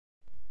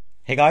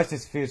Hey guys,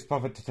 this is Fierce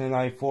Prophet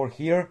 1094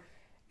 here,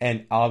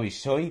 and I'll be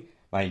showing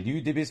my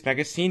new Dibus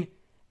magazine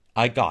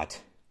I got.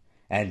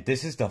 And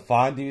this is the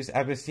fun Dibus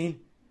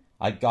magazine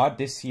I got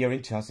this year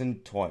in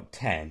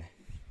 2010.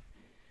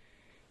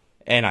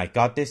 And I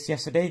got this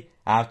yesterday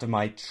after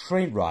my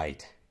train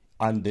ride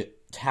on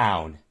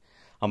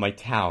my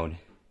town.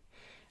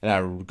 And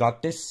I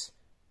got this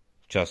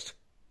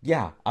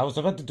I was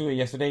about to do it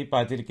yesterday, but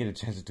I didn't get a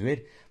chance to do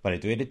it. But I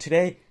did it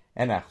today,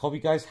 and I hope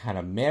you guys had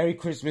a Merry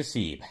Christmas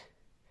Eve.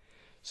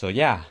 So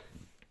yeah,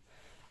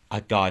 I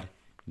got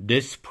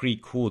this pretty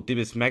cool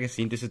Dibus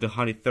magazine. This is the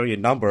 130th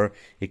number.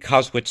 It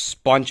comes with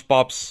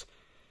SpongeBob's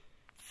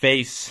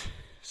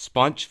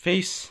sponge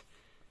face.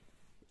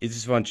 This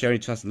is from January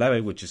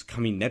 2011, which is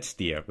coming next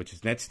year.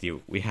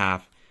 We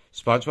have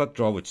SpongeBob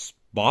draw with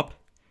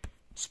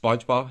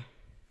SpongeBob.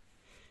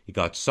 You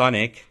got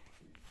Sonic,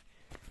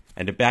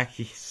 and the back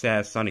he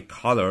says Sonic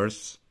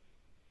Colors.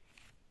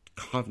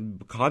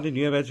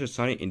 Continue adventure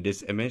Sonic in this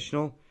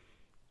dimensional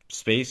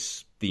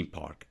space theme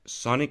park.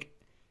 Sonic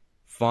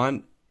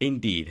fun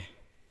indeed.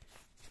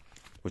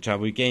 Which I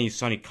will be getting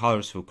Sonic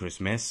Colors for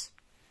Christmas.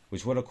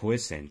 Which what a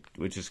coincidence.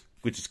 Which is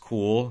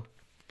cool.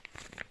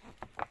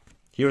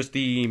 Here's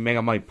the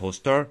Megamind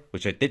poster,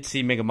 which I did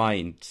see Megamind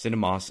in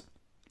cinemas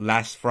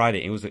last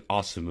Friday. It was an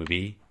awesome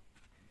movie.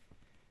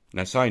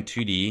 And I saw it in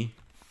 2D.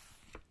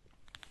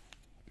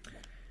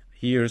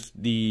 Here's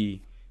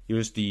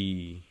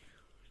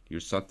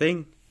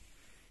something.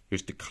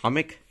 Here's the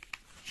comic.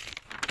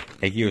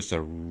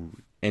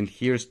 And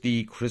here's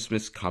the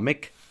Christmas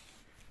comic.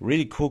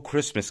 Really cool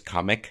Christmas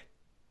comic.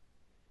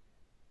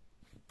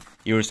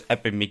 Here's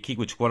Epic Mickey,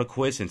 which what a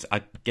coincidence.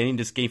 I'm getting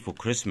this game for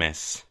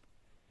Christmas.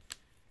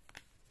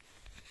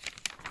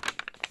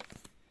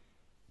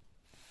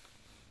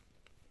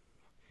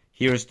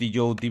 Here's the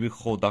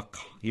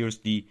Here's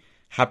the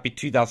Happy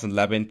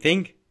 2011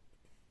 thing.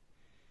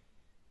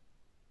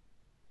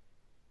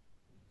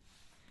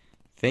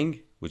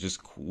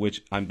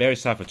 Which I'm very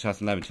sad for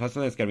 2011.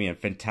 2011 is gonna be a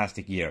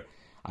fantastic year.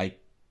 I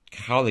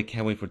hardly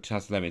can't wait for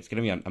 2011. It's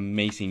gonna be an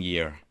amazing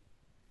year.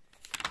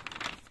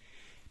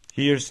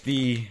 Here's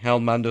the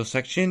Helmando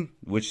section,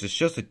 which is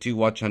just the two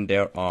watch on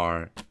there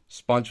are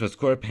SpongeBob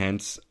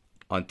SquarePants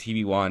on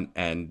TV1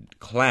 and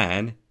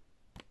Clan.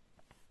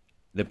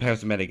 The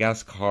Pirates of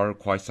Madagascar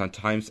quite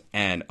sometimes,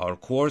 and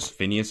of course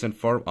Phineas and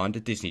Ferb on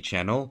the Disney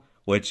Channel,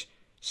 which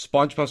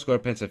SpongeBob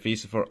SquarePants and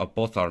Phineas and Ferb are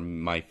both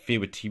my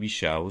favorite TV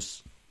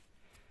shows.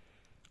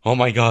 Oh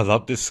my god, I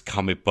love this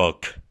comic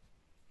book.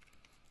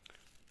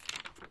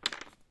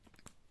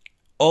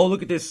 Oh,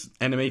 look at this,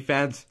 anime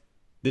fans.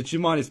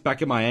 Digimon is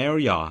back in my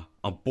area.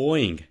 I'm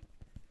boing.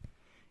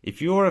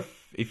 If you're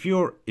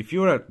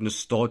a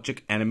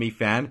nostalgic anime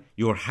fan,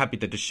 you're happy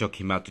that the show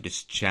came out to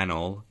this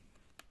channel.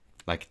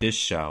 Like this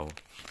show.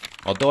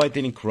 Although I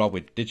didn't grow up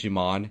with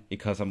Digimon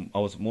because I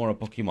was more a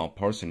Pokemon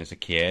person as a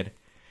kid.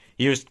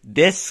 Here's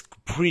this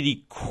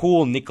pretty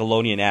cool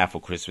Nickelodeon ad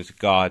for Christmas. We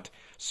got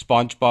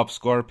SpongeBob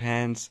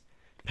SquarePants,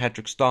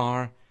 Patrick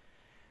Star.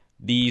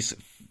 These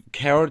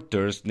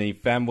characters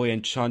named Fanboy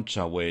and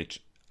Chancha,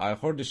 which I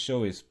heard the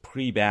show is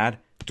pretty bad.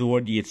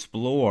 Dora the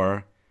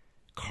Explorer,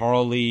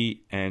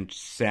 Carly and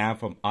Sam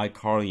from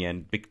iCarly,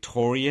 and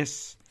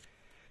Victorious.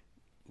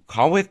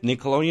 Come with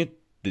Nickelodeon,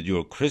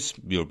 your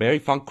very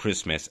fun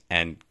Christmas,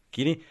 and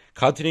continue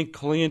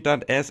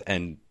Nickelodeon.s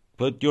and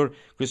put your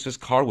Christmas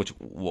card,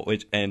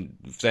 which and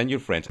send your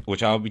friends,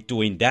 which I'll be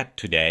doing that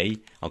today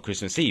on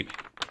Christmas Eve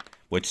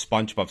with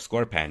SpongeBob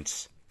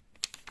SquarePants.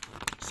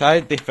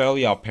 Sorry, the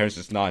fairly our parents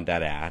is not in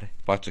that ad,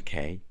 but it's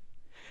okay.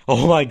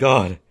 Oh my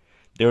god,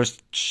 there's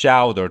a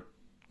Chowder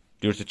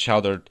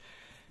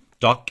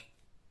Duck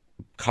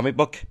comic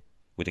book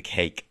with a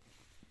cake,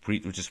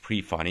 which is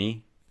pretty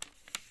funny.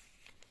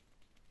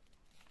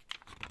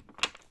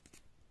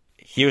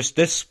 Here's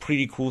this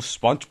pretty cool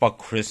SpongeBob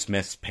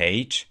Christmas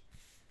page.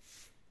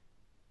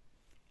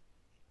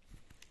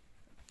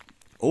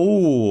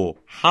 Oh,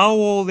 how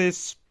old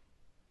is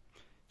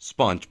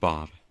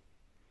SpongeBob?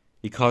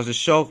 Because the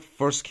show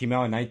first came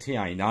out in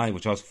 1999,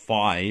 which I was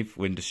 5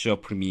 when the show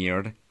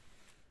premiered.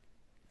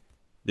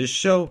 This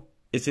show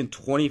is in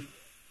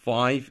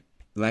 25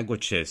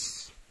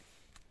 languages.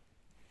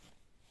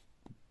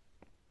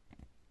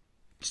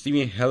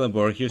 Steven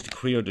Hillenburg, here's the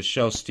creator of the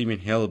show, Steven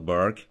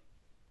Hillenburg.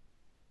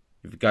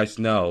 If you guys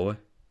know.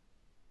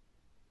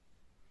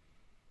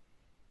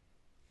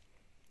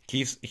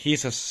 He's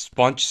a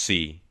sponge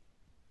sea.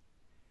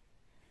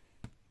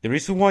 The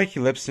reason why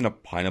he lives in a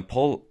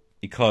pineapple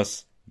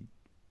because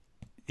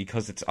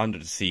it's under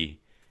the sea.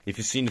 If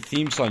you've seen the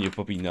theme song, you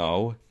probably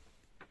know.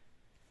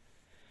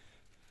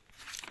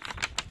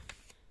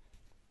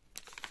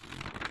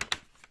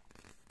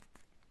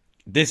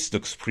 This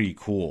looks pretty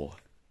cool.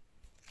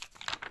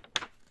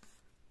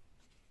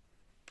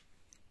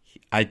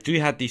 I do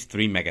have these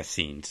 3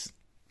 magazines,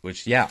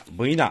 which I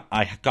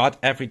got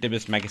every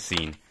Dibus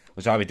magazine,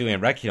 which I'll be doing a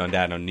record on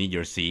that on New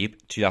Year's Eve,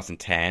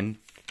 2010.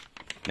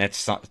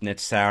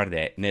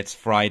 Next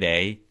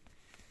Friday.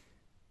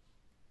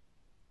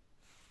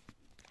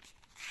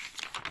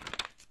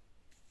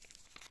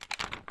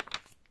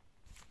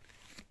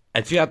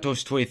 I do have Toy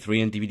Story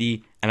 3 on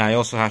DVD, and I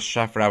also have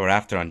Chef Forever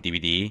After on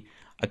DVD.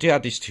 I do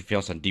have these two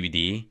films on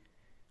DVD,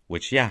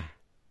 which, yeah.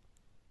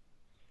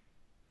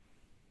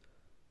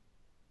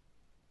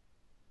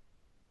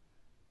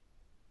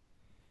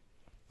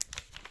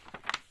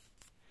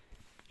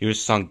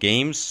 Here's some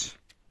games.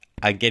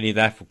 I'm getting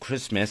that for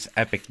Christmas.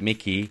 Epic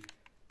Mickey.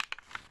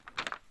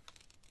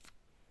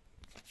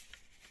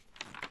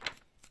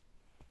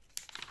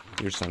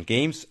 Here's some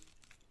games.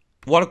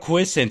 What a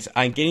coincidence.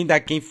 I'm getting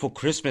that game for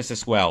Christmas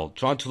as well.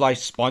 Drawn to Life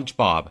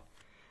SpongeBob.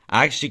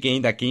 I'm actually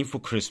getting that game for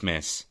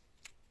Christmas.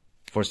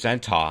 For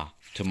Santa.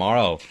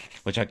 Tomorrow.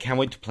 Which I can't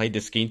wait to play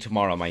this game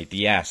tomorrow on my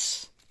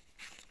DS.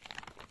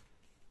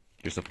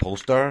 Here's a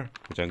poster.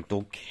 Which I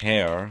don't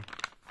care.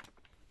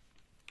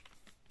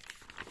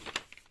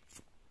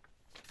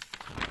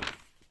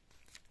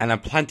 And I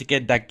plan to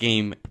get that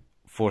game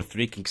for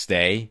Three Kings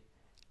Day.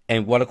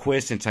 And what a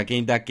coincidence, I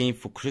gained that game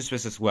for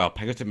Christmas as well.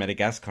 Pirates of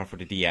Madagascar for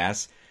the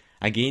DS.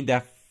 I gained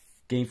that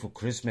game for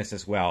Christmas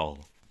as well.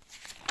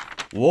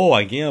 Whoa,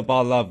 I gained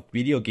about a lot of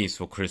video games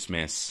for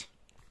Christmas.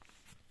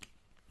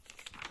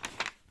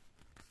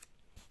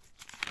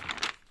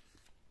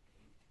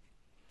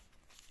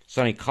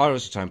 Sonic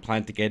Colors, which I'm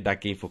planning to get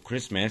that game for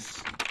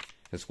Christmas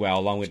as well,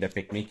 along with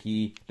Epic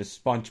Mickey, the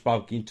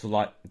SpongeBob Game to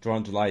Life,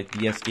 Drawn to Life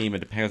DS game,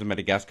 and the Pirates of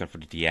Madagascar for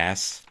the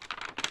DS.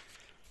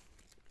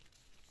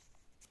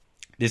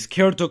 This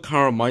character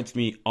kind of reminds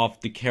me of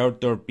the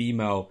character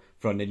BMO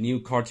from the new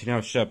Cartoon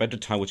Network show at the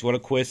time, which what a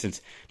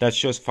coincidence. That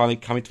show is finally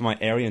coming to my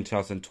area in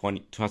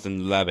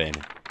 2011.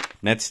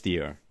 Next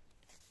year.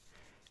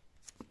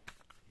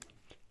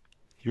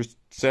 Here's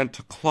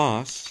Santa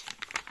Claus.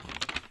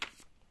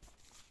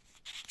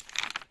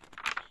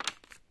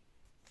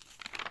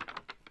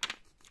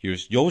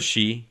 Here's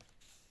Yoshi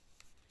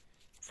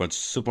from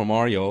Super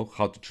Mario,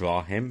 how to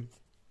draw him.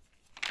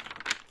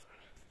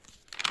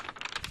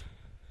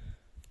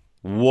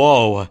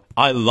 Whoa,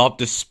 I love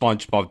this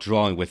SpongeBob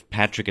drawing with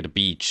Patrick at the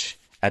beach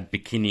at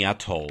Bikini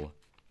Atoll.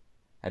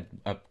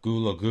 At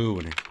Goo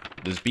Lagoon.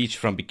 This beach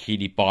from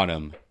Bikini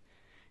Bottom.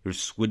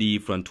 Here's Woody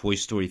from Toy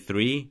Story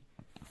 3.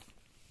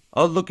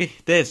 Oh, look at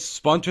this.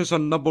 Sponsors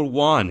on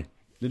 #1.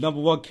 The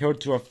 #1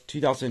 character of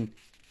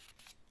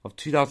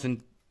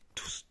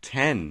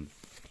 2010.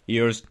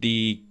 Here's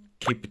the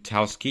Kip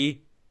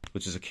Patowski,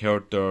 which is a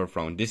character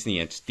from Disney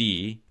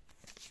XD.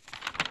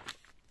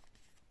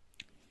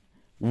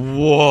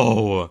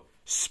 Whoa!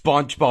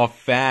 SpongeBob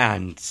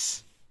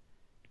fans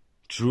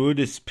drew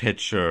these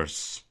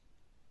pictures.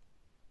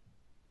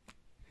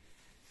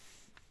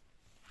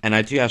 And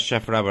I do have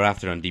Chef Forever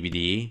After on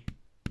DVD,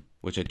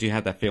 which I do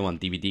have that film on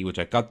DVD, which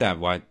I got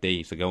that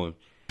days ago.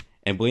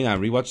 And believe me, I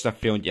rewatched that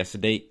film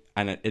yesterday,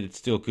 and it's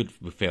still a good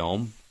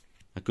film,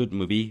 a good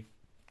movie.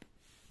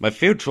 My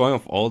favorite drawing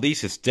of all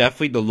these is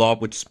definitely the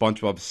log with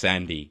SpongeBob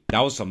Sandy. That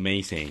was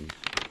amazing.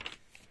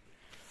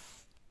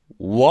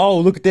 Whoa,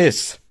 look at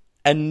this.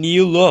 A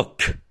new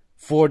look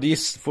for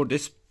this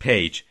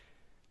page.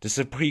 This is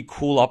a pretty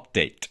cool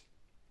update.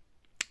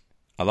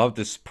 I love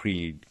this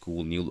pretty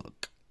cool new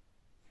look.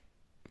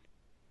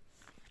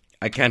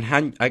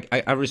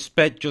 I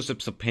respect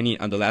Joseph's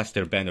opinion on The Last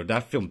Airbender.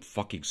 That film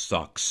fucking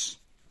sucks.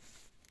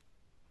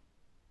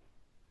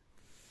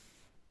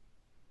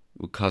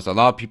 Because a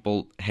lot of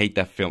people hate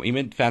that film.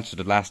 Even fans of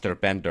The Last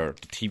Airbender,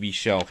 the TV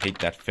show, hate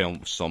that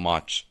film so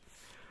much.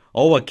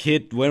 Oh, a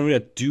kid wearing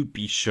a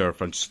doobie shirt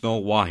from Snow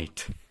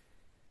White.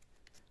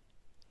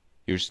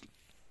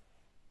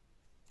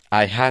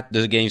 I had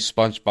the game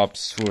SpongeBob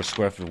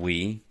Square for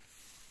Wii.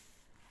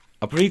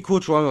 A pretty cool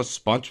drawing of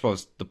SpongeBob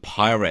is the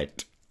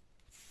pirate.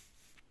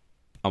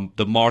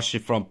 The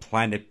Martian from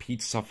Planet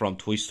Pizza from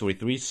Toy Story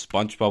 3.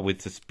 SpongeBob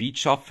with his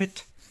beach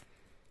outfit.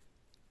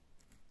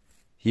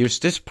 Here's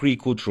this pretty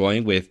cool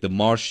drawing with the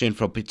Martian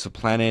from Pizza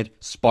Planet,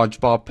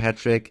 SpongeBob,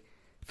 Patrick,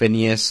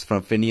 Phineas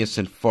from Phineas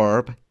and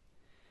Ferb.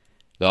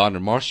 The other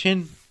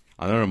Martian,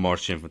 another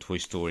Martian from Toy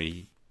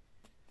Story.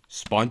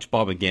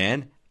 SpongeBob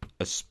again,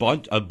 a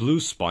blue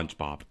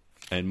SpongeBob,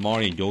 and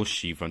Mario and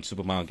Yoshi from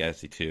Super Mario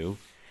Galaxy 2.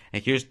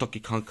 And here's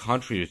Donkey Kong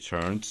Country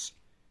Returns,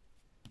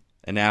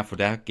 an ad for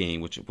that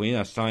game, which when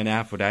I saw an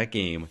ad for that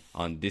game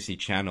on Disney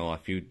Channel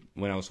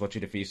when I was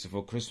watching the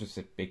Festival Christmas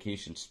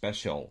Vacation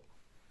Special.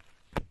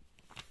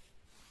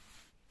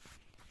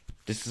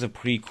 This is a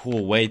pretty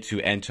cool way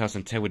to end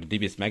 2010 with the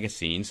Dibus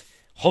magazines.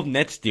 Hope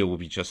next year will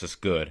be just as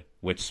good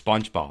with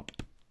SpongeBob.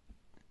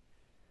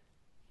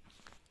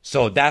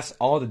 So that's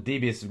all the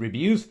Dibus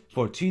reviews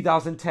for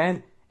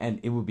 2010, and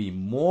it will be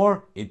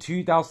more in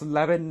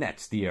 2011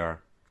 next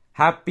year.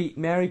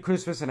 Merry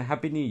Christmas and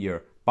Happy New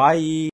Year. Bye!